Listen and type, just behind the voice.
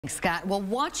Scott, well,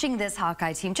 watching this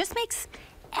Hawkeye team just makes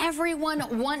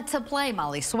everyone want to play.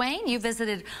 Molly Swain, you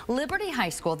visited Liberty High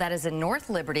School, that is in North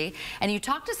Liberty, and you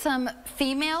talked to some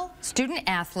female student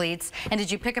athletes. And did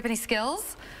you pick up any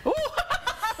skills? Ooh,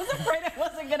 I was afraid I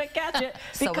wasn't going to catch it.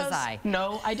 So was I.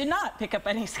 No, I did not pick up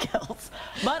any skills.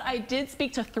 But I did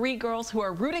speak to 3 girls who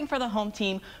are rooting for the home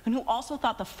team and who also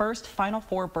thought the first Final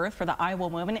Four berth for the Iowa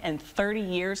women in 30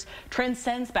 years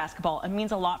transcends basketball and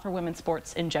means a lot for women's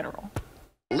sports in general.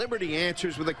 Liberty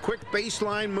answers with a quick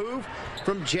baseline move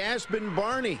from Jasmine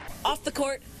Barney. Off the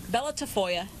court, Bella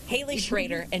Tafoya, Haley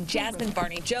Schrader, and Jasmine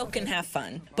Barney joke and have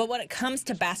fun. But when it comes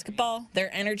to basketball,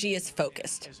 their energy is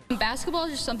focused. Basketball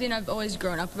is just something I've always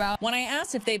grown up about. When I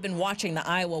asked if they've been watching the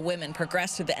Iowa women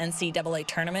progress through the NCAA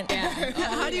tournament,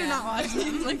 How do you not watch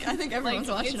them? I think everyone's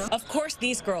watching them. Of course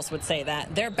these girls would say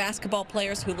that. They're basketball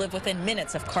players who live within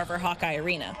minutes of Carver Hawkeye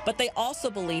Arena. But they also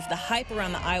believe the hype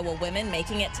around the Iowa women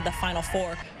making it to the Final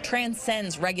Four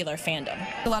transcends regular fandom.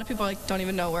 A lot of people don't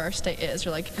even know where our state is.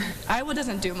 Or Iowa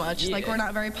doesn't do much. Like, we're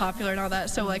not very popular and all that.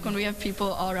 So when we have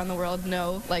people all around the world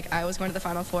know Iowa's going to the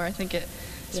Final Four, I think it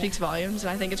speaks volumes, and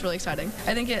I think it's really exciting.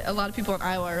 I think a lot of people in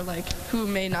Iowa are who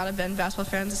may not have been basketball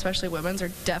fans, especially women's, are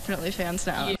definitely fans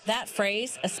now. That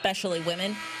phrase, especially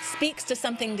women, speaks to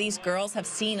something these girls have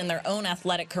seen in their own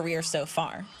athletic career so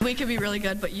far. We could be really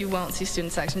good, but you won't see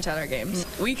student sections at our games.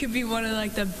 We could be one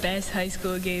of the best high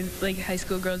school games, high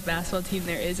school girls basketball team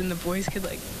there is, and the boys could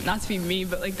not to be mean,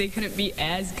 but they couldn't be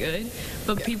as good,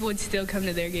 but people would still come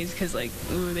to their games because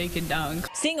ooh, they could dunk.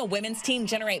 Seeing a women's team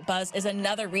generate buzz is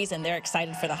another reason they're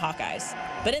excited for the Hawkeyes.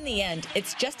 But in the end,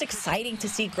 it's just exciting to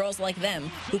see girls like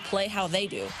them who play how they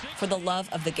do, for the love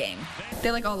of the game. They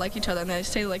all like each other, and they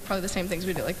say probably the same things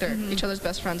we do. They're each other's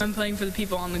best friends. I'm playing for the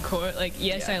people on the court.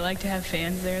 Yes, I like to have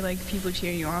fans there, people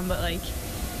cheering you on, but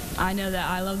I know that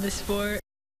I love this sport.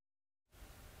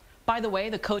 By the way,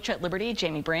 the coach at Liberty,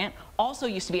 Jamie Brandt, also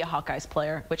used to be a Hawkeyes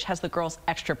player, which has the girls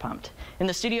extra pumped. In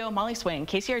the studio, Molly Swain,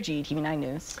 KCRG TV 9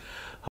 News.